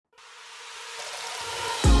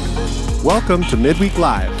Welcome to Midweek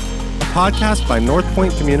Live, a podcast by North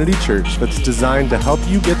Point Community Church that's designed to help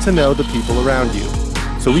you get to know the people around you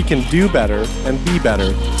so we can do better and be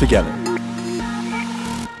better together.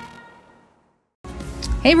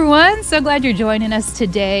 Hey everyone, so glad you're joining us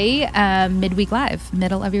today, Midweek Live,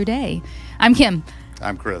 middle of your day. I'm Kim.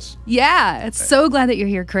 I'm Chris. Yeah, it's so glad that you're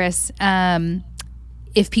here, Chris.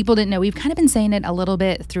 If people didn't know, we've kind of been saying it a little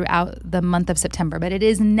bit throughout the month of September, but it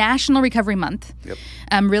is National Recovery Month. Yep.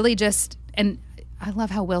 Really just, and I love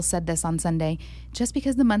how Will said this on Sunday, just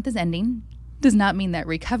because the month is ending does not mean that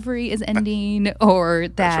recovery is ending or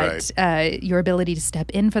that your ability to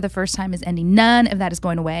step in for the first time is ending. None of that is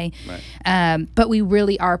going away. Right. But we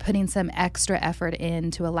really are putting some extra effort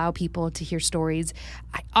in to allow people to hear stories.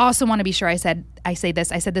 I also want to be sure I said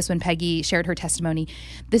this when Peggy shared her testimony.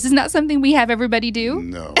 This is not something we have everybody do.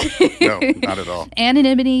 No, not at all.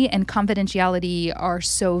 Anonymity and confidentiality are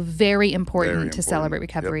so very important to Celebrate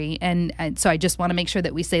Recovery. Yep. And so I just want to make sure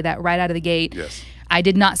that we say that right out of the gate. Yes. I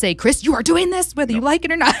did not say, Chris, you are doing this, whether you like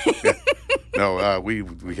it or not. No,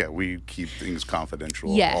 we keep things confidential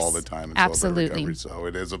all the time. Absolutely. Recovery, so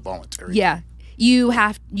it is a voluntary. Yeah.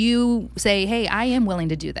 You say, hey, I am willing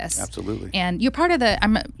to do this. Absolutely. And you're part of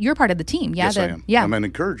the team. Yeah. Yes, I am. Yeah. I'm an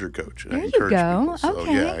encourager coach. There you go. People, so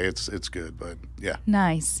okay. Yeah, it's good, but yeah.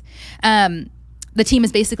 Nice. The team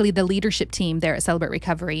is basically the leadership team there at Celebrate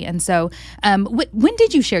Recovery. And so when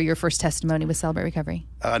did you share your first testimony with Celebrate Recovery?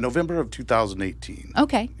 November of 2018.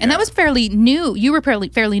 Okay. And that was fairly new. You were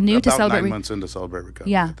fairly new to Celebrate. About 9 months into Celebrate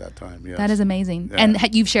Recovery at that time. Yes. That is amazing. Yeah.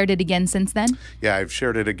 And you've shared it again since then? Yeah, I've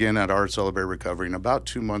shared it again at our Celebrate Recovery. And about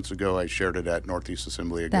 2 months ago, I shared it at Northeast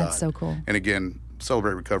Assembly of God. That's so cool. And again,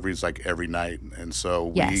 Celebrate Recovery is like every night. And so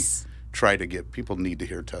we try to get people need to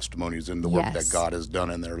hear testimonies in the work that God has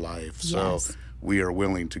done in their life. So we are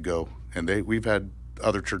willing to go. And we've had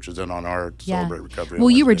other churches in on our Celebrate Recovery. Well,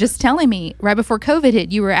 you were just telling me right before COVID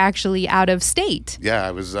hit, you were actually out of state. Yeah, I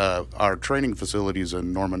was our training facilities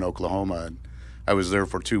in Norman, Oklahoma. And I was there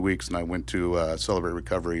for 2 weeks, and I went to Celebrate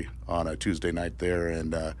Recovery on a Tuesday night there,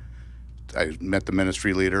 and I met the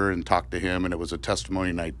ministry leader and talked to him, and it was a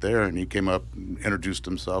testimony night there, and he came up and introduced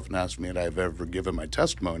himself and asked me if I've ever given my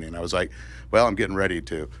testimony, and I was like, well, I'm getting ready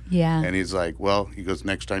to. Yeah. And he's like, well, he goes,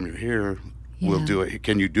 next time you're here, we'll do it.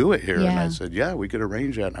 Can you do it here? And I said, yeah, we could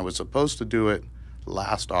arrange that. And I was supposed to do it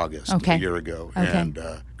last August, a year ago, and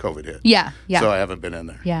COVID hit. Yeah. So I haven't been in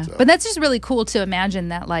there. Yeah. So. But that's just really cool to imagine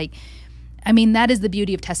that, that is the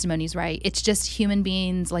beauty of testimonies, right? It's just human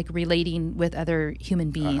beings, relating with other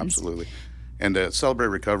human beings. Absolutely. And Celebrate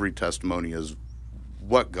Recovery testimony is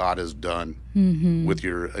what God has done with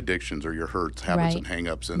your addictions or your hurts, habits, and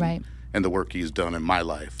hang-ups, and the work he's done in my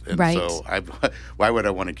life. And so why would I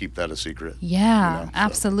want to keep that a secret? Yeah,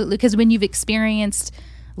 absolutely. Because when you've experienced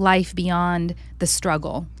life beyond the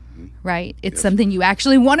struggle, right? It's something you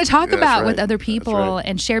actually want to talk about with other people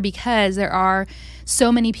and share, because there are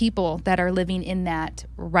so many people that are living in that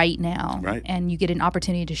right now. Right. And you get an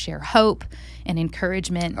opportunity to share hope and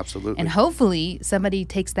encouragement. Absolutely. And hopefully somebody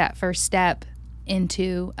takes that first step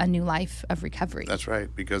into a new life of recovery. That's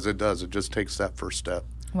right, because it does. It just takes that first step.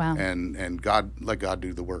 Wow. And let God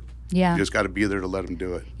do the work. Yeah. You just got to be there to let him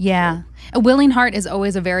do it. Yeah. So. A willing heart is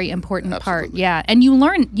always a very important part. Yeah. And you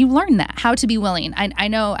learn that, how to be willing. I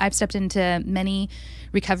know I've stepped into many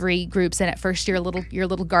recovery groups, and at first you're a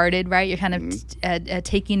little guarded, right? You're kind of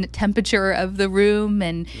taking the temperature of the room,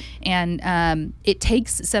 and it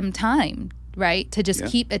takes some time, right? To just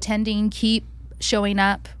keep attending, keep showing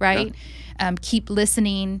up, right? Yeah. Keep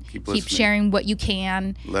listening, keep sharing what you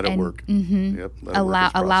can. Let it work. Yep,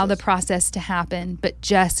 allow the process to happen, but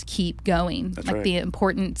just keep going. That's right. The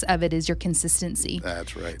importance of it is your consistency.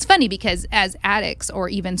 That's right. It's funny because as addicts, or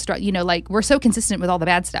even we're so consistent with all the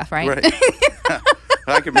bad stuff, right? Right.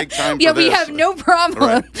 I can make time for this. We have no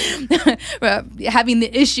problem having the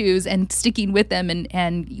issues and sticking with them,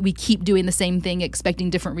 and we keep doing the same thing, expecting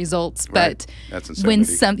different results. But that's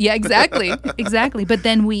insanity. Exactly. But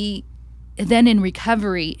then in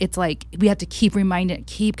recovery, it's like we have to keep reminding,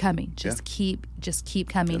 keep coming, keep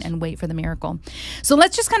coming, and wait for the miracle. So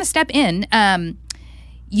let's just kind of step in.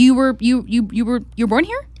 You were born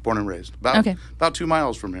here? Born and raised. About 2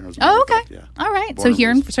 miles from here. Oh, okay. Yeah. All right. So here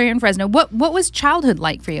in Fresno. What was childhood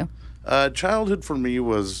like for you? Childhood for me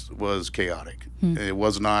was chaotic. It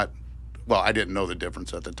was not. Well, I didn't know the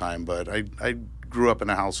difference at the time, but I grew up in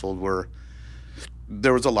a household where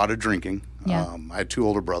there was a lot of drinking. Yeah. I had 2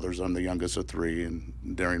 older brothers. I'm the youngest of 3, and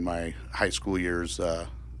during my high school years, I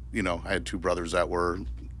had 2 brothers that were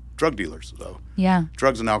drug dealers. So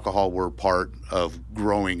drugs and alcohol were part of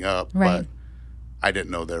growing up, but I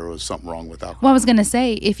didn't know there was something wrong with alcohol. Well, I was going to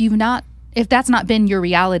say, if you've not If that's not been your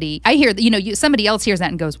reality, I hear that, somebody else hears that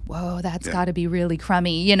and goes, whoa, that's got to be really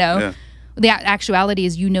crummy, Yeah. The actuality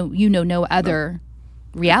is, no other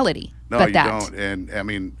reality No, but you that. don't. And I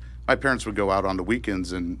mean, my parents would go out on the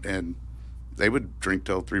weekends and they would drink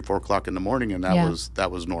till 3, 4 o'clock in the morning, and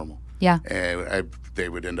that was normal. Yeah. And they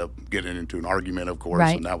would end up getting into an argument, of course,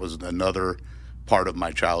 Right. and that was another part of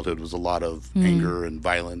my childhood, was a lot of anger and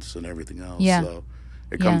violence and everything else. Yeah. So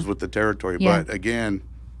it comes with the territory. Yeah. But again,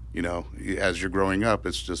 as you're growing up,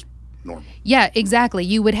 it's just normal. Yeah, exactly.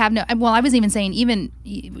 You would have well, I was even saying,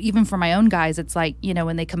 even for my own guys, it's like,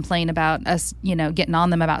 when they complain about us, getting on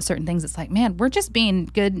them about certain things, it's like, man, we're just being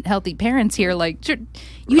good, healthy parents here. Like, you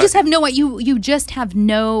just have you just have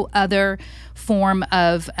no other form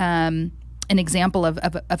of an example of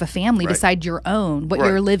a family beside your own, what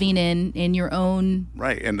you're living in your own.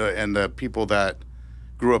 Right. And the people that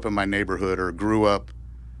grew up in my neighborhood or grew up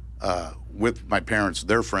with my parents,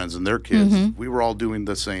 their friends and their kids, we were all doing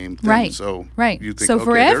the same thing. Right. So right. you think, so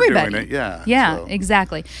for everybody, they're doing it. Yeah. Yeah, So.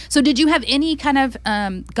 exactly. So did you have any kind of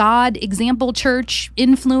God example, church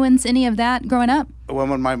influence, any of that growing up? Well,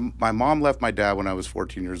 when my mom left my dad when I was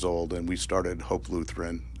 14 years old, and we started Hope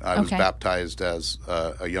Lutheran, I was baptized as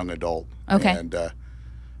a young adult. Okay. And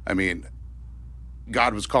I mean,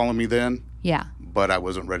 God was calling me then. Yeah. But I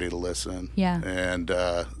wasn't ready to listen. Yeah. And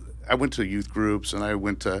I went to youth groups, and I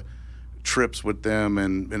went to trips with them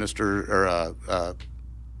and minister or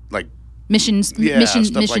like missions, stuff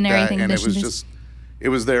missionary like that. thing. And it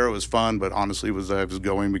was fun, but honestly, I was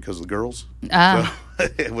going because of the girls. Ah. So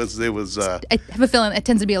it was. I have a feeling it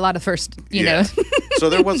tends to be a lot of first, you know.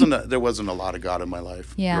 So there wasn't a lot of God in my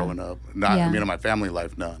life growing up. In my family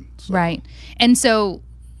life, none. So. Right. And so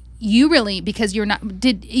you really, because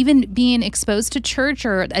did even being exposed to church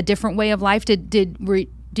or a different way of life,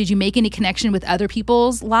 did you make any connection with other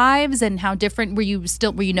people's lives, and how different were you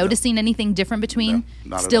noticing anything different between?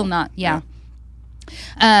 No, not still at all. Not. Yeah.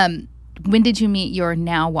 When did you meet your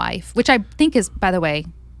now wife? Which I think is, by the way,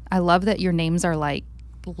 I love that your names are like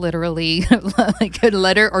literally like a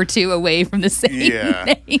letter or two away from the same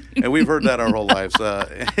name. And we've heard that our whole lives.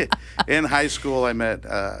 In high school, I met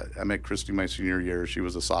Christy my senior year. She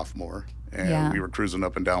was a sophomore, and we were cruising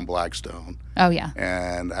up and down Blackstone. Oh yeah.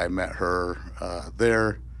 And I met her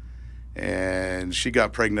there, and she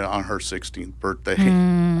got pregnant on her 16th birthday.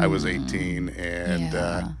 I was 18,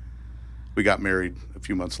 and we got married a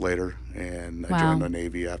few months later, and I joined the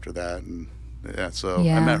Navy after that, and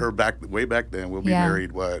I met her way back then. We'll be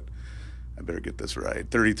married, I better get this right,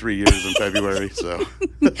 33 years in February, so.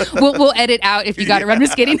 we'll edit out if you got it wrong. I'm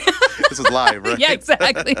just kidding. This is live, right? Yeah,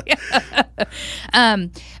 exactly.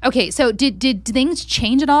 Okay, so did things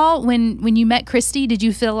change at all when you met Christy? Did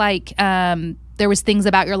you feel like there was things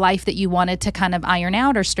about your life that you wanted to kind of iron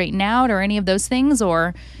out or straighten out, or any of those things,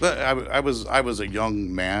 or? But I was a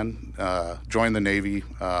young man, joined the Navy.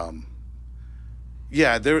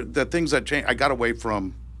 The things that changed. I got away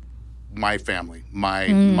from my family,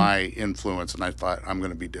 my influence, and I thought, I'm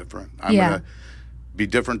going to be different. I'm going to be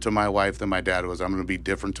different to my wife than my dad was. I'm going to be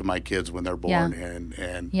different to my kids when they're born,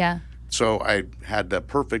 and so I had the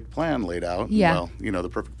perfect plan laid out. Yeah. Well, the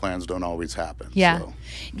perfect plans don't always happen. Yeah. So.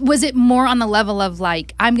 Was it more on the level of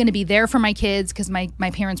like, I'm going to be there for my kids because my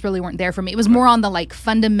parents really weren't there for me? It was more on the like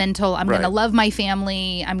fundamental, I'm going to love my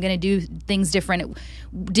family, I'm going to do things different.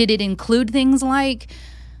 Did it include things like,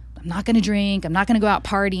 I'm not going to drink, I'm not going to go out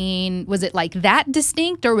partying? Was it like that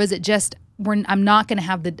distinct, or was it just, I'm not going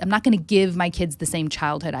to give my kids the same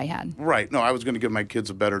childhood I had? Right. No, I was going to give my kids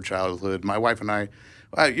a better childhood. My wife and I,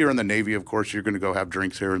 you're in the Navy, of course, you're going to go have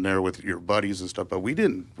drinks here and there with your buddies and stuff, but we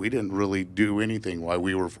didn't really do anything when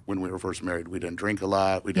we were first married. We didn't drink a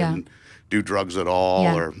lot. We didn't do drugs at all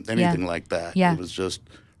or anything like that. Yeah. It was just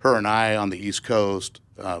her and I on the East Coast,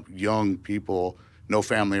 young people, no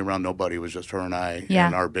family around, nobody. It was just her and I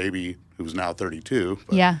and our baby, who's now 32.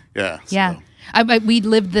 But So. We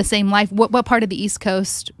lived the same life. What part of the East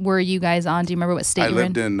Coast were you guys on? Do you remember what state you were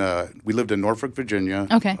in? We lived in Norfolk, Virginia.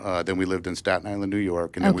 Okay. Then we lived in Staten Island, New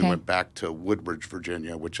York, and then we went back to Woodbridge,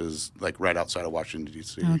 Virginia, which is like right outside of Washington,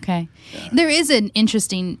 D.C. Okay. Yeah. There is an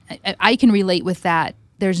interesting, I can relate with that.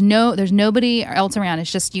 There's nobody else around.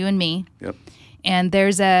 It's just you and me. Yep. And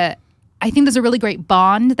I think there's a really great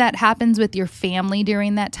bond that happens with your family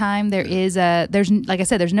during that time. There's like I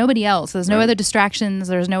said, there's nobody else. There's no other distractions.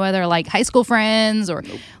 There's no other like high school friends or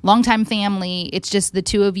longtime family. It's just the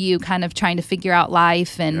two of you kind of trying to figure out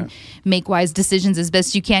life and make wise decisions as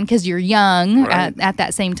best you can because you're young at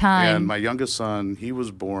that same time. Yeah, and my youngest son, he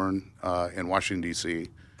was born in Washington, D.C.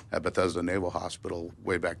 at Bethesda Naval Hospital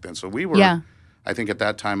way back then. So we were I think at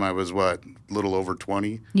that time I was a little over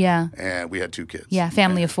 20. Yeah. And we had 2 kids. Yeah,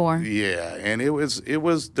 family of 4. Yeah, and there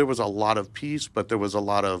was a lot of peace, but there was a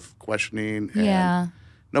lot of questioning. And Yeah.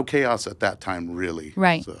 no chaos at that time, really.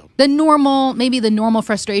 Right. So. Maybe the normal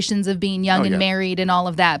frustrations of being young and married and all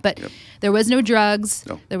of that. But there was no drugs.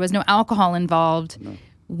 No. There was no alcohol involved. No.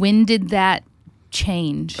 When did that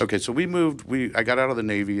change? Okay, so we moved. I got out of the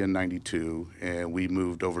Navy in '92, and we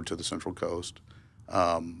moved over to the Central Coast.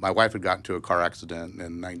 My wife had gotten into a car accident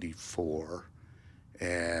in '94,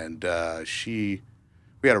 and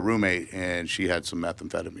we had a roommate, and she had some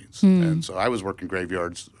methamphetamines. And so I was working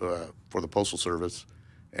graveyards for the Postal Service,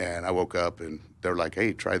 and I woke up, and they were like,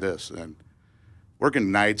 hey, try this. And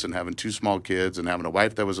working nights and having 2 small kids and having a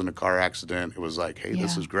wife that was in a car accident, it was like, hey,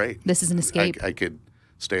 this is great. This is an escape. I could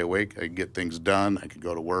stay awake. I could get things done. I could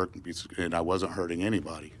go to work, and I wasn't hurting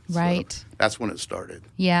anybody. Right. So that's when it started.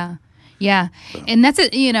 Yeah. Yeah. So. And that's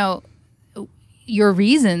it, your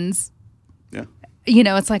reasons. Yeah.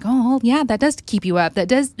 It's like, oh, yeah, that does keep you up. That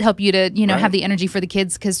does help you to, have the energy for the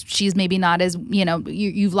kids because she's maybe not as,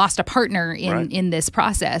 you've lost a partner in this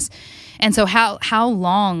process. And so how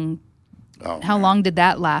long did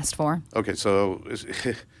that last for? Okay, so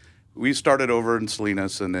we started over in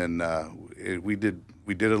Salinas, and then we did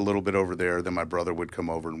it a little bit over there. Then my brother would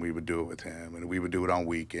come over, and we would do it with him, and we would do it on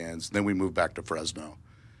weekends. Then we moved back to Fresno.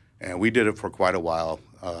 And we did it for quite a while.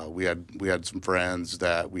 We had some friends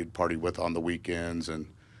that we'd party with on the weekends, and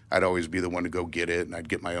I'd always be the one to go get it, and I'd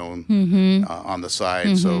get my own on the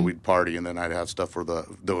side. So we'd party, and then I'd have stuff for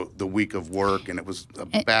the week of work, and it was a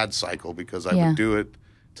bad cycle because I would do it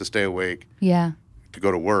to stay awake. Yeah. To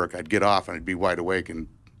go to work, I'd get off and I'd be wide awake and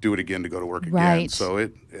do it again to go to work again. Right. So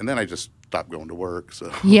and then I just stopped going to work. So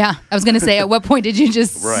yeah, I was going to say, at what point did you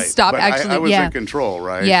just stop? But actually? I was in control,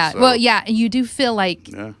 right? Yeah. So, well, yeah. You do feel like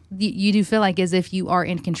you do feel like as if you are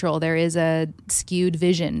in control. There is a skewed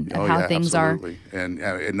vision of how things absolutely. And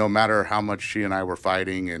no matter how much she and I were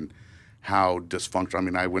fighting and how dysfunctional. I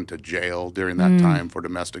mean, I went to jail during that time for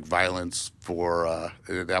domestic violence.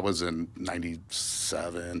 That was in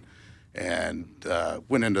 '97. And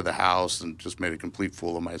went into the house and just made a complete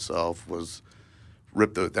fool of myself.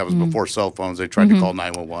 That was before cell phones. They tried to call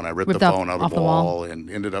 911. I ripped the phone out of the wall and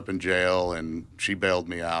ended up in jail. And she bailed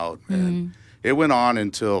me out. And it went on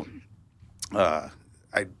until I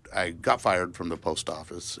got fired from the post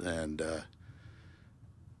office. And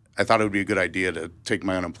I thought it would be a good idea to take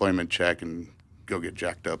my unemployment check and go get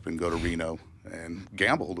jacked up and go to Reno and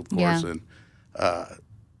gambled, of course. Yeah. And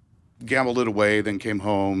gambled it away, then came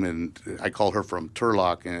home, and I called her from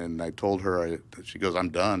Turlock, and I told her, she goes, I'm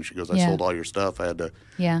done. She goes, I sold all your stuff. I had to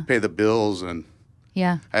pay the bills, and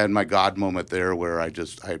I had my God moment there where I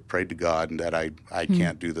prayed to God and that I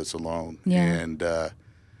can't do this alone. Yeah. And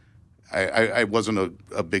I wasn't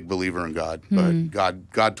a big believer in God, but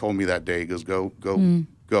God told me that day, he goes, go,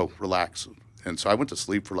 relax. And so I went to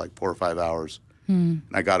sleep for like 4 or 5 hours, and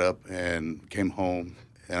I got up and came home,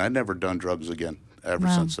 and I'd never done drugs again. Ever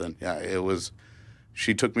since then. Yeah, it was,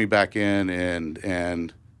 she took me back in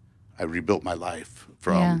and I rebuilt my life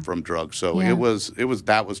from drugs. So that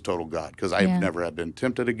was total God, because I never had been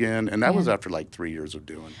tempted again. And that was after like 3 years of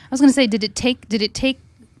doing. I was going to say, did it take,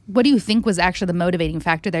 what do you think was actually the motivating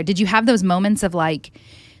factor there? Did you have those moments of like,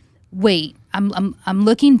 wait, I'm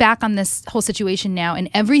looking back on this whole situation now, and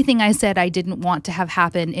everything I said I didn't want to have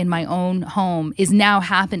happen in my own home is now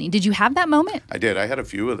happening. Did you have that moment? I did. I had a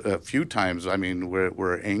few times. I mean,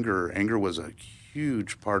 where anger was a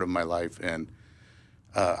huge part of my life, and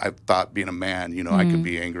I thought, being a man, I could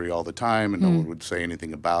be angry all the time, and no one would say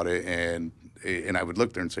anything about it, and I would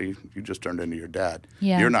look there and say, you just turned into your dad.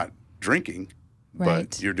 Yeah. You're not drinking,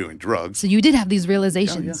 but you're doing drugs. So you did have these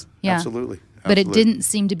realizations. Yeah. Absolutely. But it didn't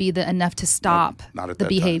seem to be enough to stop not at the that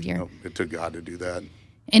behavior. Time. No, it took God to do that.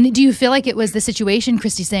 And do you feel like it was the situation,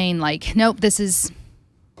 Christy, saying like, nope,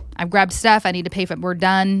 I've grabbed stuff, I need to pay for it, we're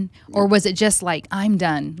done? Or was it just like, I'm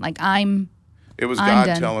done, like It was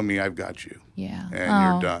God telling me, I've got you. Yeah.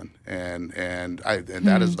 And you're done. And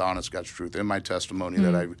that is the honest God's truth. In my testimony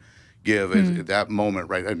that I give, at that moment,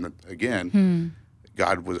 right, and again,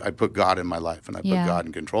 I put God in my life, and I put God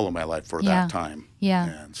in control of my life for that time.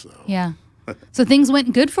 Yeah. And so. Yeah. So things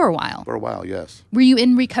went good for a while. For a while, yes. Were you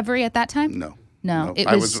in recovery at that time? No.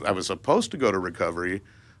 I was supposed to go to recovery.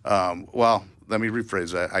 Well, let me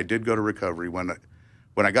rephrase that. I did go to recovery when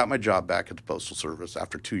I got my job back at the Postal Service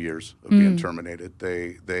after 2 years of being terminated.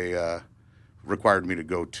 They required me to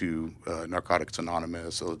go to Narcotics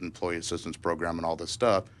Anonymous, an employee assistance program, and all this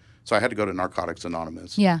stuff. So I had to go to Narcotics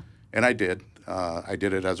Anonymous. Yeah. And I did. I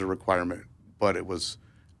did it as a requirement, but it was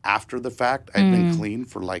after the fact. I'd been clean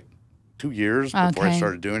for like 2 years before I Okay.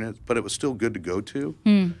 started doing it, but it was still good to go to.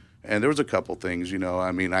 And there was a couple things,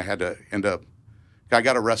 I mean, I had to I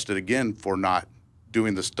got arrested again for not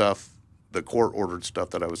doing the court-ordered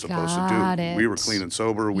stuff that I was supposed to Got do. it. We were clean and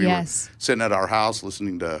sober. We Yes. were sitting at our house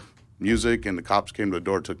listening to music, and the cops came to the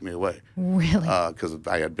door and took me away Really? because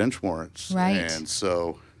I had bench warrants. Right. And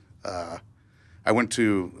so I went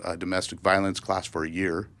to a domestic violence class for a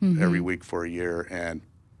year, Mm-hmm. every week for a year. And,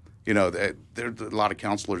 there's a lot of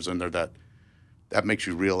counselors in there that makes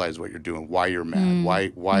you realize what you're doing, why you're mad,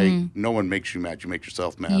 why no one makes you mad, you make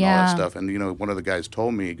yourself mad, all Yeah. that stuff. And, one of the guys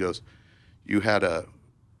told me, he goes, you had a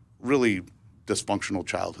really dysfunctional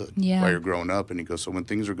childhood Yeah. while you're growing up. And he goes, so when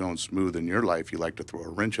things are going smooth in your life, you like to throw a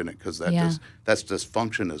wrench in it because Yeah. that's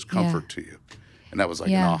dysfunction is comfort to you. And that was like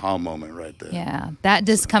Yeah. an aha moment right there. Yeah, that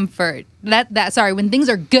discomfort. Sorry, when things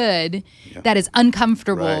are good, that is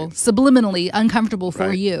uncomfortable, Right. subliminally uncomfortable for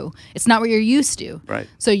Right. you. It's not what you're used to. Right.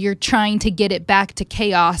 So you're trying to get it back to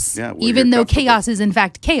chaos, Yeah, where even you're though comfortable. chaos is in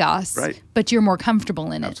fact chaos. Right. But you're more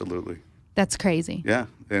comfortable in it. Absolutely. That's crazy. Yeah.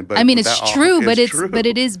 But I mean, it's that all- true, but true.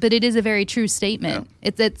 it is a very true statement.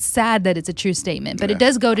 It's sad that it's a true statement, but it Yeah.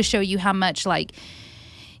 does go to show you how much like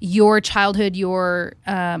your childhood, your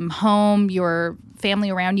home, your family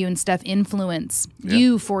around you and stuff influence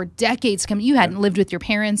you for decades. You hadn't lived with your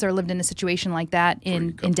parents or lived in a situation like that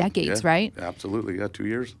in decades, Yeah, right? Absolutely. Yeah, 2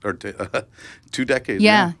 years or 2 decades.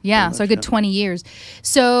 Yeah. pretty So a much, good 20 years.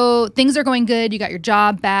 So things are going good. You got your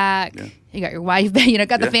job back. Yeah. You got your wife back.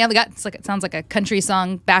 Got the Yeah. family. It sounds like a country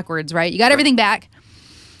song backwards, right? You got everything back,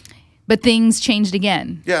 but things changed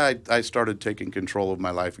again. Yeah, I started taking control of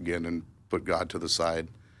my life again and put God to the side,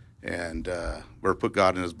 and or put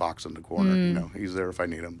God in his box in the corner. He's there if I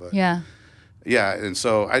need him. But Yeah. yeah, and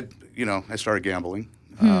so I started gambling.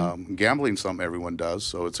 Gambling's something everyone does,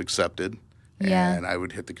 so it's accepted. Yeah. And I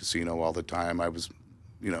would hit the casino all the time. I was,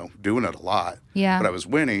 doing it a lot. Yeah. But I was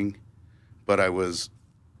winning, but I was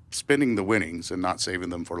spending the winnings and not saving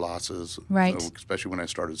them for losses. Right. So, especially when I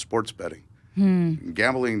started sports betting.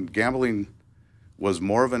 Gambling was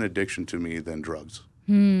more of an addiction to me than drugs.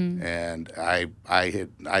 And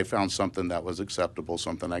I found something that was acceptable,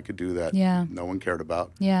 something I could do that Yeah. no one cared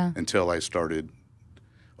about. Yeah. Until I started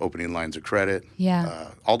opening lines of credit. Yeah.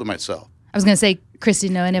 All to myself. I was going to say, Christy,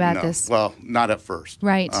 knowing about No, this. well, not at first.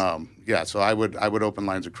 Right. Yeah, so I would open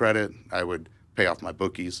lines of credit. I would pay off my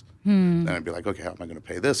bookies. Then I'd be like, okay, how am I going to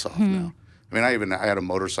pay this off now? I mean, I had a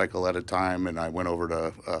motorcycle at a time, and I went over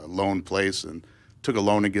to a loan place and took a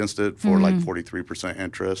loan against it for like 43%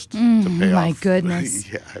 interest to pay off. My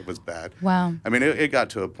goodness. Yeah, it was bad. Wow. I mean, it got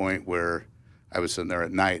to a point where I was sitting there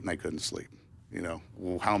at night and I couldn't sleep.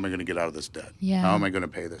 Well, how am I going to get out of this debt? Yeah. How am I going to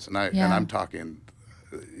pay this? And Yeah. I'm talking,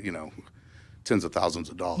 tens of thousands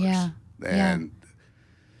of dollars. Yeah. And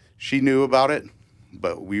she knew about it,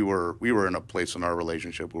 but we were in a place in our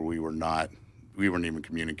relationship where we weren't even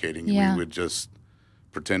communicating. Yeah. We would just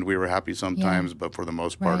pretend we were happy sometimes, but for the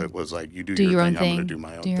most part, Right. it was like, you do Do your your own thing, I'm going thing. to do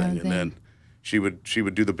my own Do your thing. own And then she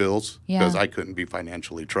would do the bills Yeah. because I couldn't be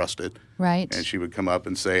financially trusted. Right. And she would come up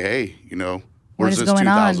and say, hey, What where's is this going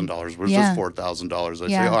on? $2,000? Where's Yeah. this $4,000? I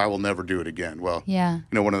Yeah. say, oh, I will never do it again. Well, Yeah.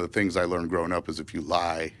 one of the things I learned growing up is if you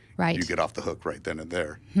lie, Right. you get off the hook right then and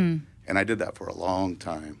there. And I did that for a long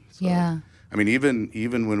time. So, Yeah. I mean,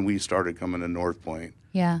 even when we started coming to North Point,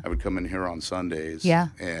 Yeah. I would come in here on Sundays. Yeah.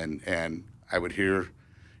 And I would hear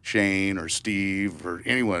Shane or Steve or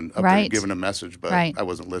anyone up there Right. giving a message, but Right. I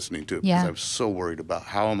wasn't listening to it Yeah. because I was so worried about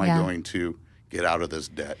how am I Yeah. going to get out of this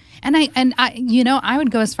debt. And I, I would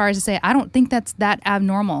go as far as to say, I don't think that's that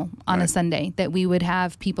abnormal on a Right. Sunday that we would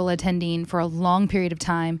have people attending for a long period of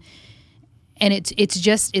time. And it's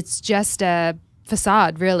just a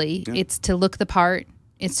facade, really. Yeah. It's to look the part.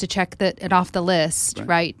 It's to check it off the list,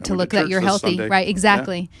 right? To look that you're healthy, Sunday. right?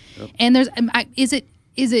 Exactly. Yeah. Yep. And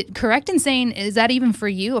is it correct in saying, is that even for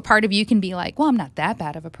you? A part of you can be like, well, I'm not that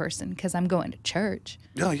bad of a person because I'm going to church.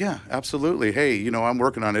 Oh, yeah, absolutely. Hey, I'm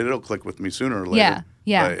working on it. It'll click with me sooner or later.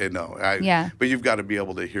 Yeah. But, but you've got to be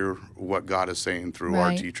able to hear what God is saying through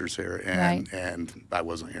our teachers here. And I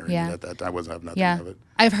wasn't hearing it at that time. I wasn't having nothing of it.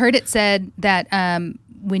 I've heard it said that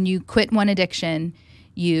when you quit one addiction,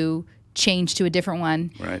 you change to a different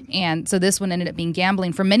one. Right. And so this one ended up being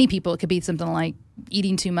gambling. For many people, it could be something like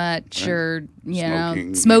eating too much or,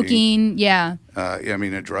 smoking. Yeah. I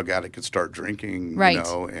mean, a drug addict could start drinking,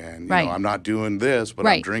 and, I'm not doing this, but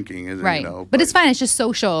I'm drinking. Right. But it's fine. It's just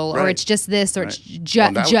social or it's just this or it's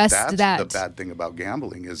just that. That's the bad thing about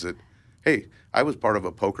gambling is that, hey, I was part of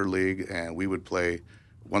a poker league and we would play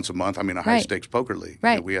once a month. I mean, a high-stakes poker league.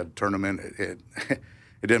 Right. We had a tournament.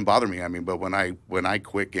 it didn't bother me. I mean, but when I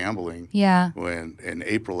quit gambling, when in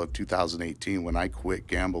April of 2018, when I quit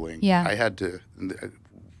gambling, I had to.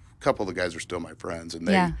 A couple of the guys are still my friends,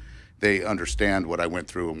 and they understand what I went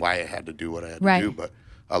through and why I had to do what I had to do. But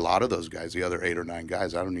a lot of those guys, the other 8 or 9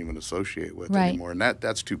 guys, I don't even associate with anymore, and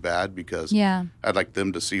that's too bad because I'd like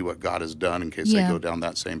them to see what God has done in case they go down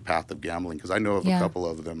that same path of gambling. Because I know of a couple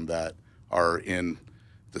of them that are in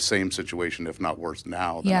the same situation, if not worse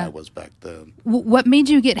now than I was back then. What made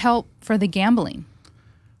you get help for the gambling?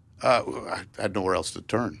 I had nowhere else to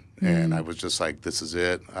turn, and I was just like, "This is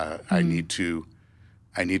it. I need to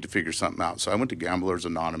figure something out." So I went to Gamblers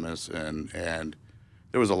Anonymous, and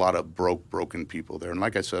there was a lot of broken people there. And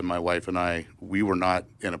like I said, my wife and I, we were not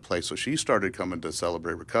in a place, so she started coming to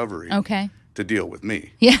Celebrate Recovery to deal with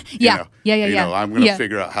me. Yeah. I'm going to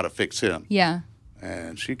figure out how to fix him. Yeah.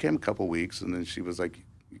 And she came a couple weeks, and then she was like,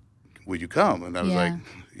 "Will you come?" And I was like,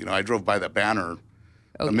 I drove by that banner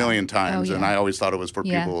a million times, and I always thought it was for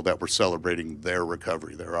people that were celebrating their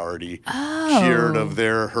recovery. They're already cured of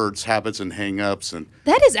their hurts, habits, and hang-ups. And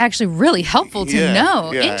that is actually really helpful to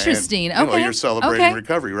know. Interesting. And, you're celebrating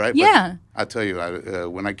recovery, right? Yeah. But I tell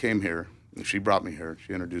you, when I came here, she brought me here.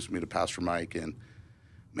 She introduced me to Pastor Mike, and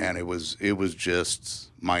man, it was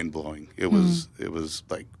just mind-blowing. It was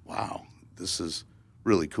like, wow, this is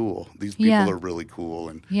really cool. These people are really cool.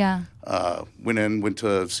 And went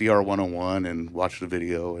to CR 101 and watched the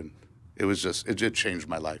video, and it was just, it changed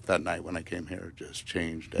my life that night when I came here. It just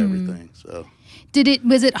changed everything. So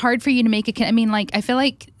was it hard for you to make I mean, like, I feel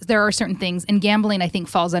like there are certain things, and gambling I think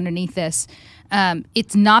falls underneath this.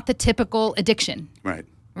 It's not the typical addiction.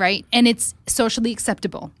 Right? And it's socially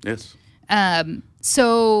acceptable. Yes.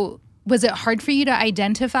 So was it hard for you to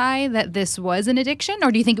identify that this was an addiction,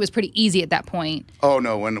 or do you think it was pretty easy at that point? Oh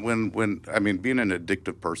no, when I mean, being an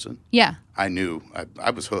addictive person, I knew I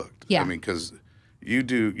was hooked. I mean, because you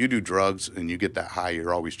do drugs and you get that high,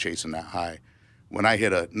 you're always chasing that high. When I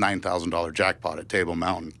hit a $9,000 jackpot at Table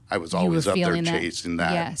Mountain, I was always up there chasing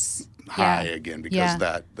that high again because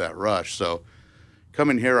that rush. So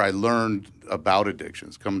coming here, I learned about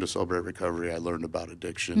addictions. Coming to Celebrate Recovery, I learned about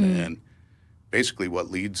addiction and basically what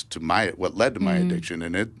led to my addiction,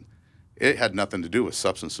 and it had nothing to do with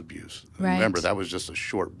substance abuse. Remember, that was just a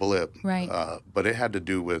short blip, but it had to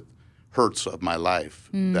do with hurts of my life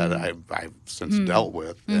that I've since dealt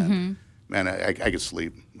with. And man, I could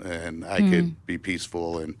sleep and I could be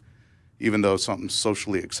peaceful, and even though something's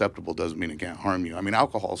socially acceptable doesn't mean it can't harm you. I mean,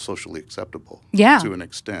 alcohol is socially acceptable to an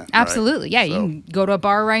extent. Absolutely. Right? Yeah, so, you can go to a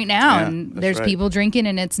bar right now and there's people drinking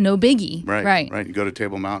and it's no biggie. Right. You go to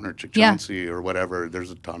Table Mountain or Chauncey or whatever,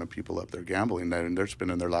 there's a ton of people up there gambling and they're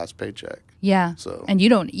spending their last paycheck. Yeah. So, and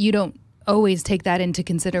you don't always take that into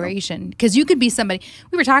consideration, because you could be somebody,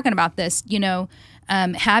 we were talking about this,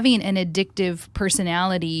 having an addictive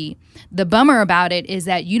personality, the bummer about it is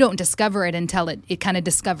that you don't discover it until it kind of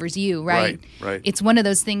discovers you, right? Right. It's one of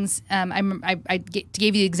those things. I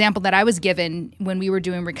gave you the example that I was given when we were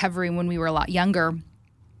doing recovery when we were a lot younger,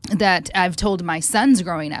 that I've told my sons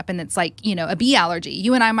growing up, and it's like, a bee allergy.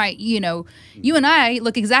 You and I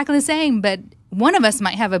look exactly the same, but one of us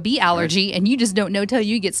might have a bee allergy, and you just don't know till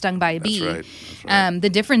you get stung by a bee. That's right. The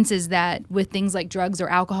difference is that with things like drugs or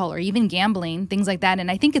alcohol or even gambling, things like that, and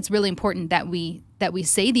I think it's really important that we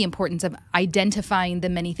say the importance of identifying the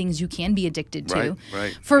many things you can be addicted to.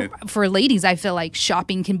 Right. For ladies, I feel like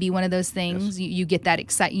shopping can be one of those things. Yes. You get that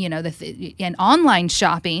and online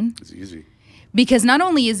shopping. It's easy. Because not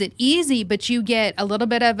only is it easy, but you get a little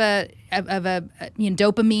bit of a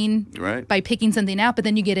dopamine by picking something out, but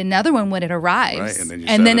then you get another one when it arrives,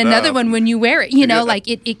 and then another one when you wear it. Like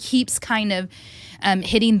it keeps kind of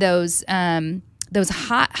hitting those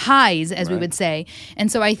highs, as we would say. And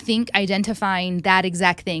so I think identifying that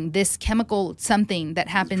exact thing, this chemical something that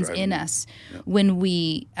happens in us when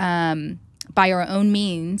we, by our own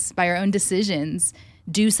means, by our own decisions,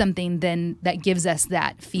 do something then that gives us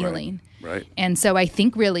that feeling. Right. And so I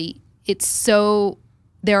think really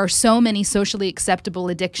there are so many socially acceptable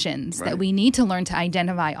addictions that we need to learn to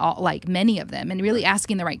identify many of them, and really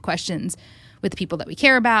asking the right questions with the people that we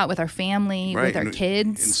care about, with our family, with our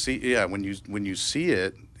kids. And when you see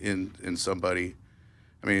it in somebody,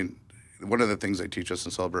 I mean, one of the things they teach us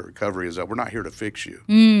in Celebrate Recovery is that we're not here to fix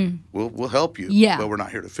you. We'll help you, but we're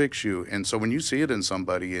not here to fix you. And so when you see it in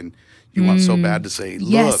somebody and you want so bad to say,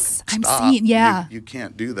 look, stop, you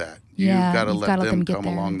can't do that. You've got to let them come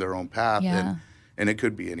along their own path. And it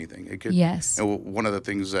could be anything. It could. Yes. And one of the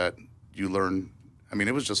things that you learn, I mean,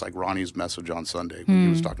 it was just like Ronnie's message on Sunday when he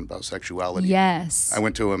was talking about sexuality. Yes. I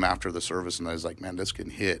went to him after the service and I was like, man, this can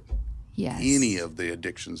hit any of the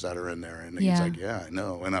addictions that are in there. And he's like, yeah, I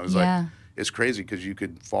know. And I was like, it's crazy because you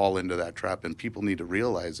could fall into that trap, and people need to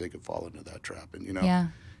realize they could fall into that trap.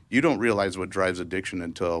 And, you don't realize what drives addiction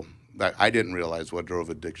until I didn't realize what drove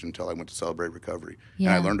addiction until I went to Celebrate Recovery. And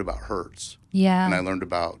I learned about hurts. And I learned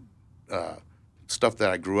about stuff that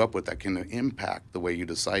I grew up with that can impact the way you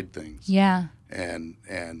decide things. And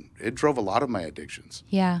it drove a lot of my addictions.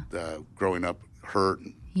 Growing up hurt,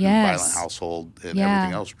 and violent household, and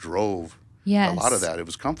everything else drove a lot of that. It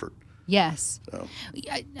was comfort. So.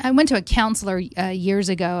 I went to a counselor years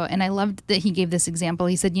ago, and I loved that he gave this example.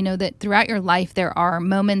 He said, that throughout your life there are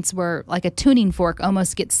moments where like a tuning fork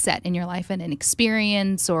almost gets set in your life and an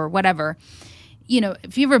experience or whatever.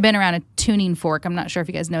 If you've ever been around a tuning fork, I'm not sure if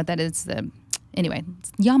you guys know what that is. Anyway,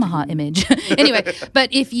 it's Yamaha image. Anyway, but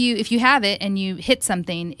if you have it and you hit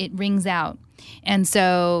something, it rings out. And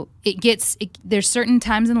so there's certain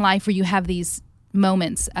times in life where you have these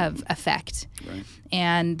moments of effect.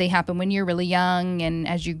 And they happen when you're really young and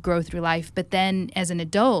as you grow through life. But then as an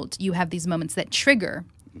adult, you have these moments that trigger.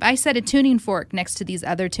 If I set a tuning fork next to these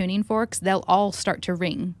other tuning forks, they'll all start to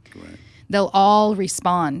ring. They'll all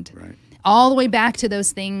respond. All the way back to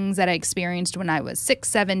those things that I experienced when I was 6,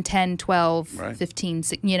 7, 10, 12, 15,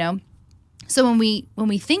 So when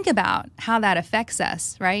we think about how that affects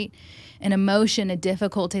us, right? An emotion, a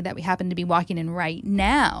difficulty that we happen to be walking in right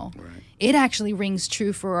now, it actually rings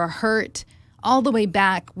true for a hurt all the way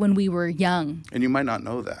back when we were young. And you might not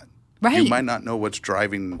know that. Right. You might not know what's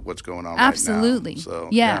driving what's going on Absolutely. right now. So,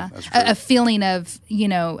 yeah. that's true. A feeling of,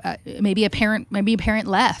 maybe a parent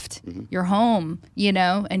left your home,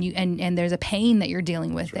 and there's a pain that you're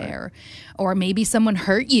dealing with there. Or maybe someone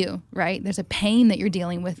hurt you, right? There's a pain that you're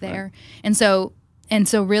dealing with there. And so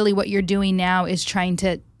really what you're doing now is trying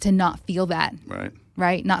to not feel that.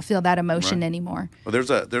 Right? Not feel that emotion anymore. Well, there's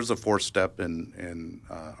a 4th step in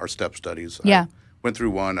our step studies. I went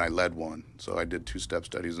through one, I led one. So I did 2 step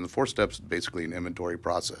studies. And the 4th step is basically an inventory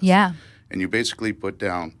process. And you basically put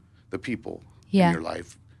down the people in your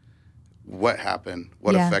life, what happened,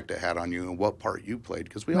 what effect it had on you, and what part you played.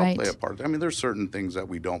 Because we all play a part. I mean, there's certain things that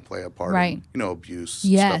we don't play a part in. Abuse,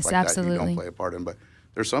 stuff like that you don't play a part in. But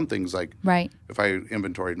there's some things like if I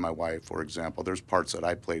inventoried my wife, for example, there's parts that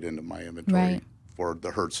I played into my inventory for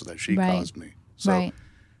the hurts that she caused me. So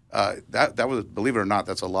that was, believe it or not,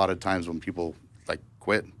 that's a lot of times when people like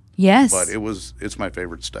quit. But it's my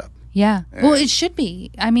favorite step. Well, it should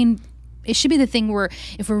be. I mean, it should be the thing where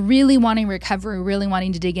if we're really wanting recovery, really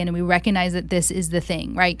wanting to dig in, and we recognize that this is the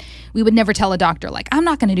thing, right? We would never tell a doctor, like, I'm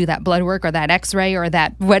not going to do that blood work or that x-ray or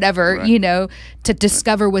that whatever, to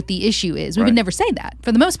discover what the issue is. We would never say that.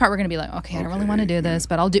 For the most part, we're going to be like, okay, I don't really want to do this,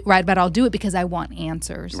 but I'll do it because I want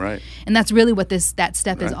answers. And that's really what that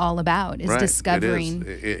step is all about, is discovering.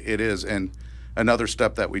 It is. And another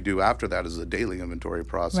step that we do after that is the daily inventory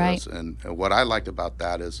process. And what I liked about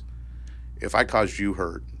that is if I caused you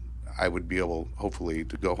hurt, I would be able, hopefully,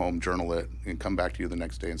 to go home, journal it, and come back to you the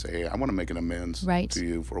next day and say, hey, I want to make an amends to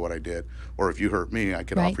you for what I did. Or if you hurt me, I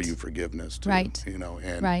could offer you forgiveness too.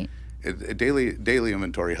 And daily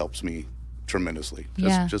inventory helps me tremendously.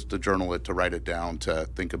 Just to journal it, to write it down, to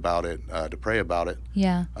think about it, to pray about it.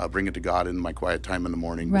 Bring it to God in my quiet time in the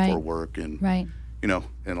morning before work. And, and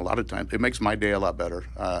a lot of times, it makes my day a lot better.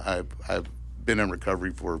 I've been in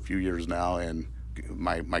recovery for a few years now, and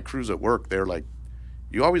my crews at work, they're like,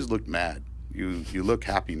 you always look mad. You look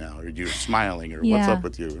happy now, or you're smiling, or what's up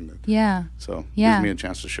with you? And so it gives me a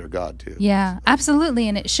chance to share God too. Absolutely.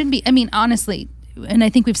 And it should be, I mean, honestly, and I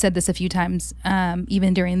think we've said this a few times,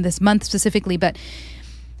 even during this month specifically, but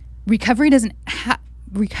recovery does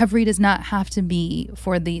not have to be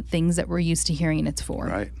for the things that we're used to hearing it's for.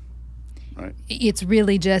 Right. It's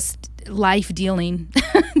really just life dealing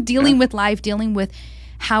with life, dealing with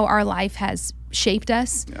how our life has shaped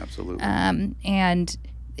us. Absolutely. And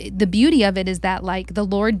the beauty of it is that, like, the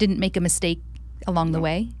Lord didn't make a mistake along the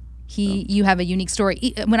way. You have a unique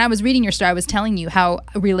story. When I was reading your story, I was telling you how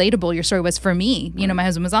relatable your story was for me. My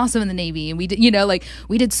husband was also in the Navy, and we did,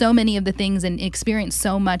 we did so many of the things and experienced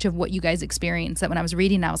so much of what you guys experienced that when I was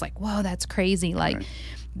reading, I was like, whoa, that's crazy.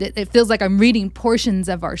 It feels like I'm reading portions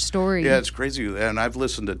of our story. Yeah, it's crazy. And I've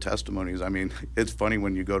listened to testimonies. I mean, it's funny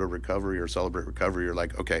when you go to recovery or Celebrate Recovery, you're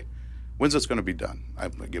like, okay, when's this going to be done?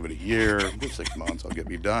 I'm going to give it a year, 6 months, I'll get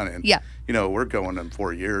me done. And, we're going in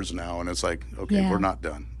 4 years now, and it's like, okay, we're not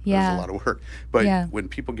done. There's a lot of work. But when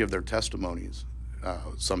people give their testimonies,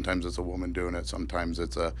 sometimes it's a woman doing it, sometimes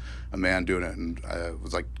it's a man doing it. And it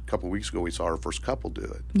was like a couple of weeks ago, we saw our first couple do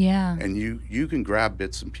it. And you can grab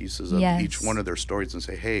bits and pieces of each one of their stories and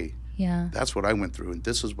say, hey, that's what I went through, and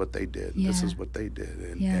this is what they did, this is what they did.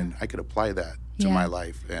 And I could apply that to my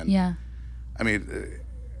life. And I mean,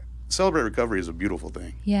 Celebrate Recovery is a beautiful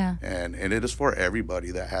thing. Yeah. And it is for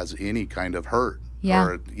everybody that has any kind of hurt. Yeah.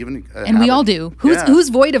 Or even and we all do. Who's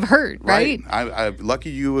void of hurt, right? I'm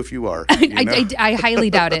lucky you if you are. I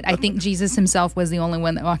highly doubt it. I think Jesus himself was the only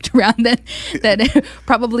one that walked around that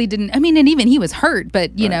probably didn't. I mean, and even he was hurt,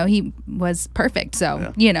 but you know, he was perfect.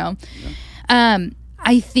 So you know,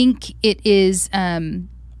 I think it is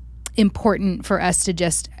important for us to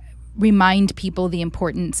just remind people the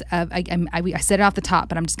importance of, I said it off the top,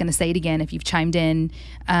 but I'm just going to say it again. If you've chimed in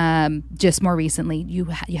just more recently, you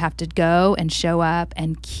have to go and show up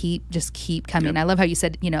and keep coming. I love how you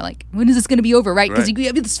said, you know, like, when is this going to be over, right? Because you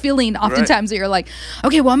have this feeling oftentimes that you're like,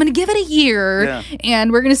 okay, well, I'm going to give it a year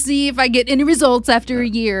and we're going to see if I get any results after a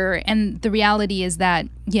year. And the reality is that,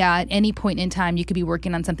 at any point in time, you could be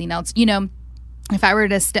working on something else. You know, if I were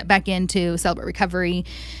to step back into Celebrate Recovery,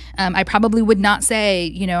 I probably would not say,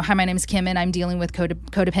 you know, hi, my name is Kim and I'm dealing with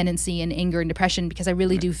codependency and anger and depression, because I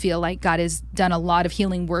really do feel like God has done a lot of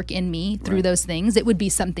healing work in me through those things. It would be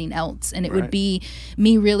something else. And it would be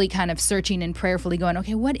me really kind of searching and prayerfully going,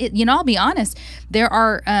 okay, I'll be honest, there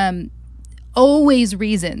are always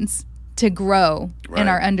reasons to grow in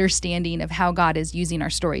our understanding of how God is using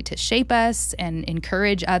our story to shape us and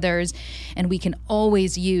encourage others. And we can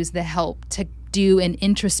always use the help to do an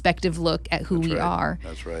introspective look at who we are.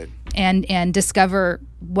 That's right. And discover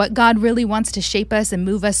what God really wants to shape us and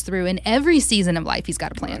move us through. In every season of life, he's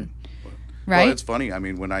got a plan. Right? Well, it's funny. I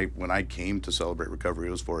mean, when I came to Celebrate Recovery,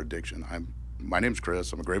 it was for addiction. My name's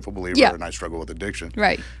Chris. I'm a grateful believer, and I struggle with addiction.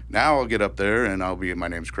 Right. Now I'll get up there and I'll be, my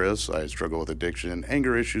name's Chris. I struggle with addiction,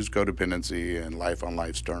 anger issues, codependency, and life on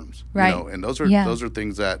life's terms. Right. You know, and those are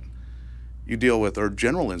things that you deal with, or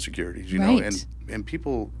general insecurities. You know, and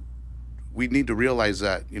people, we need to realize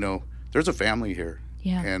that, you know, there's a family here,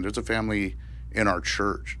 and there's a family in our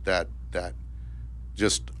church that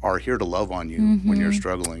just are here to love on you when you're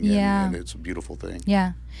struggling, and it's a beautiful thing.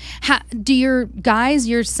 Yeah. Do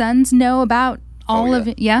your sons know about all of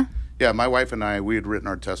it? Yeah? Yeah, my wife and I, we had written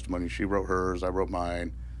our testimony. She wrote hers, I wrote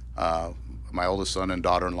mine. My oldest son and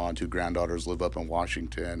daughter-in-law and 2 granddaughters live up in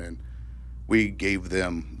Washington, and we gave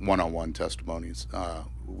them one-on-one testimonies.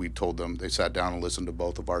 We told them, they sat down and listened to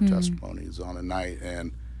both of our testimonies on a night,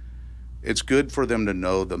 and it's good for them to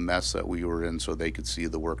know the mess that we were in so they could see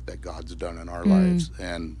the work that God's done in our lives.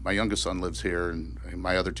 And my youngest son lives here, and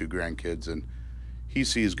my other 2 grandkids, and he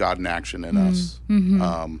sees God in action in us,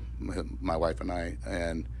 my wife and I,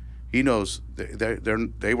 and he knows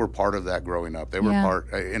they were part of that growing up. They were part,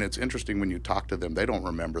 and it's interesting when you talk to them, they don't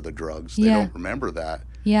remember the drugs. They don't remember that.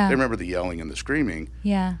 They remember the yelling and the screaming.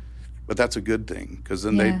 Yeah. But that's a good thing, because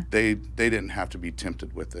then they didn't have to be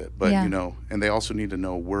tempted with it. But, you know, and they also need to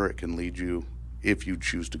know where it can lead you if you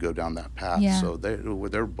choose to go down that path. So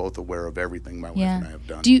they're both aware of everything my wife and I have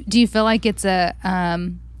done. Do you feel like it's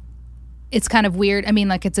it's kind of weird? I mean,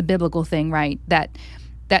 like, it's a biblical thing, right?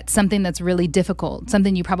 That's something that's really difficult,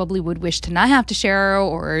 something you probably would wish to not have to share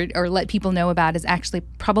or let people know about, is actually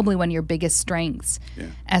probably one of your biggest strengths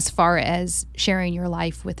as far as sharing your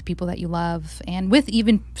life with the people that you love and with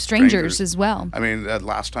even strangers as well. I mean, that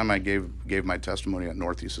last time I gave my testimony at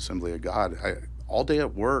Northeast Assembly of God, all day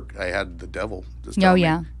at work, I had the devil just tell me,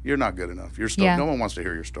 you're not good enough. No one wants to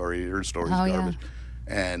hear your story. Your story's garbage.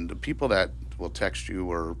 And the people that will text you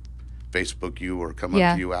or Facebook you or come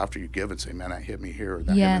up to you after you give it, say, man, that hit me here, or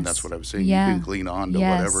that hit me. And that's what I was saying. You can glean on to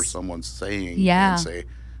whatever someone's saying and say,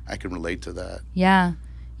 I can relate to that. Yeah.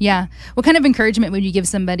 What kind of encouragement would you give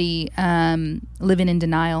somebody living in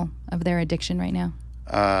denial of their addiction right now?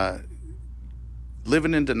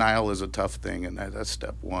 Living in denial is a tough thing, and that's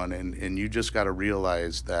step one. And you just got to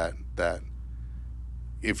realize that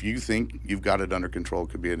if you think you've got it under control, it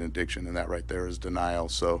could be an addiction, and that right there is denial.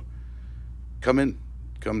 So come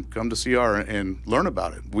to CR and learn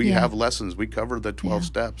about it. We have lessons. We cover the 12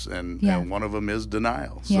 steps, and one of them is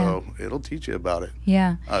denial. So it'll teach you about it.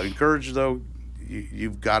 Encourage, though,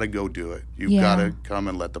 you've got to go do it. You've got to come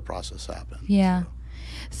and let the process happen. So.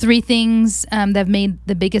 3 things that have made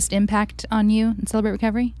the biggest impact on you in Celebrate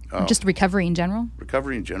Recovery? Just recovery in general?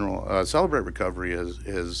 Recovery in general. Celebrate Recovery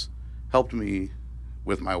has helped me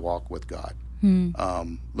with my walk with God.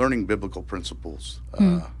 Learning biblical principles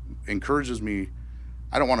encourages me.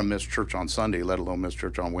 I don't want to miss church on Sunday, let alone miss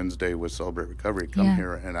church on Wednesday with Celebrate Recovery. Come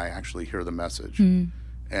here and I actually hear the message,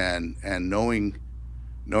 and knowing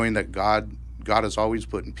that God is always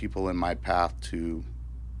putting people in my path to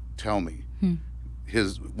tell me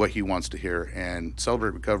what He wants to hear. And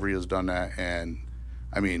Celebrate Recovery has done that. And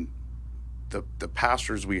I mean, the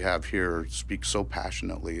pastors we have here speak so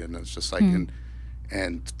passionately, and it's just like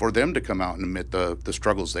and for them to come out and admit the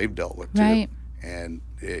struggles they've dealt with too. And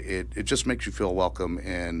it just makes you feel welcome,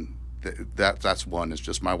 and that's one. It's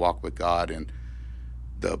just my walk with God and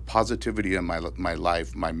the positivity in my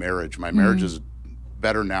life, my marriage. My marriage is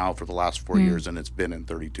better now for the last 4 years than it's been in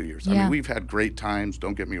 32 years. I mean, we've had great times,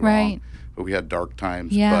 don't get me wrong, but we had dark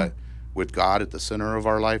times. But with God at the center of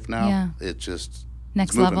our life now, it's just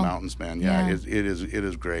next moving level. Mountains, man. Yeah, it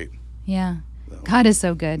is great. Yeah. God is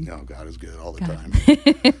so good. No, God is good all the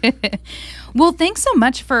time. Well, thanks so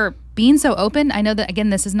much for being so open. I know that, again,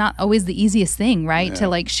 this is not always the easiest thing, right? To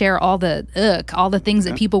like share all the things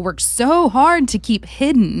that people work so hard to keep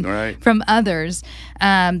hidden from others,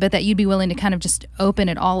 but that you'd be willing to kind of just open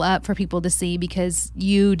it all up for people to see, because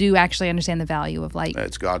you do actually understand the value of like,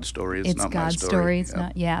 it's God's story. It's not God's my story. It's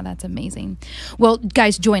not. Yeah, that's amazing. Well,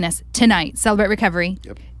 guys, join us tonight. Celebrate Recovery.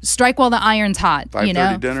 Strike while the iron's hot.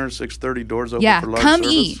 5:30 dinner, 6:30 doors open for lunch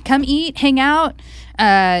service. Come eat, hang out.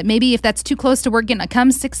 Maybe if that's too close to work, come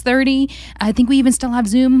 6:30. I think we even still have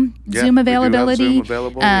Zoom availability. We do have Zoom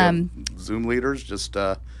available. We have Zoom leaders. Just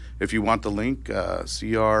if you want the link,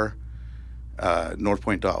 CR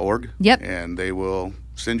northpoint.org. And they will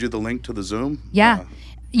send you the link to the Zoom.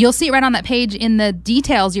 You'll see it right on that page. In the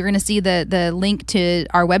details, you're going to see the link to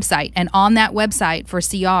our website, and on that website for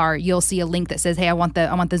CR, you'll see a link that says, "Hey, I want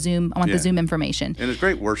the Zoom, the Zoom information." And it's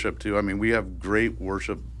great worship too. I mean, we have great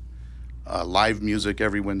worship, live music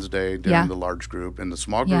every Wednesday during the large group, and the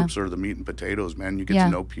small groups are the meat and potatoes. Man, you get to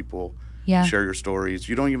know people. Share your stories.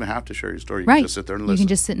 You don't even have to share your story. You can just sit there and listen. You can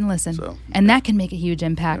just sit and listen. And that can make a huge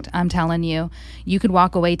impact. I'm telling you. You could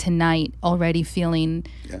walk away tonight already feeling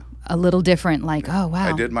a little different, like, oh, wow.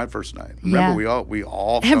 I did my first night. Remember, we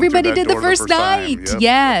all everybody did the first night.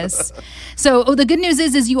 Yes. So the good news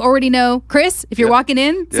is you already know Chris, if you're walking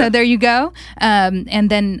in. So there you go. And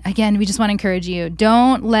then, again, we just want to encourage you.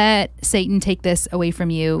 Don't let Satan take this away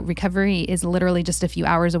from you. Recovery is literally just a few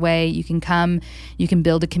hours away. You can come. You can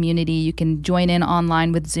build a community. You can join in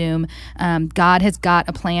online with Zoom. God has got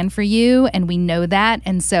a plan for you, and we know that.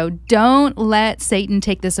 And so don't let Satan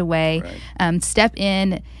take this away. Step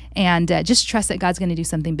in and just trust that God's going to do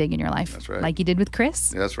something big in your life. That's right. Like you did with Chris.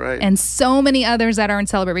 That's right. And so many others that are in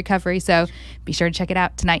Celebrate Recovery. So be sure to check it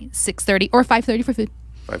out tonight, 6:30 or 5:30 for food.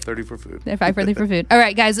 5:30 for food. 5:30 for food. All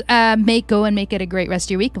right, guys, go and make it a great rest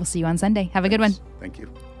of your week. We'll see you on Sunday. Have a good one. Thank you.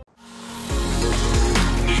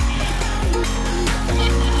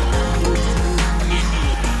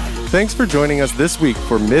 Thanks for joining us this week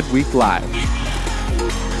for Midweek Live.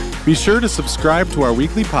 Be sure to subscribe to our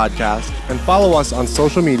weekly podcast and follow us on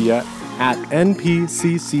social media at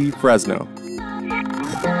NPCC Fresno.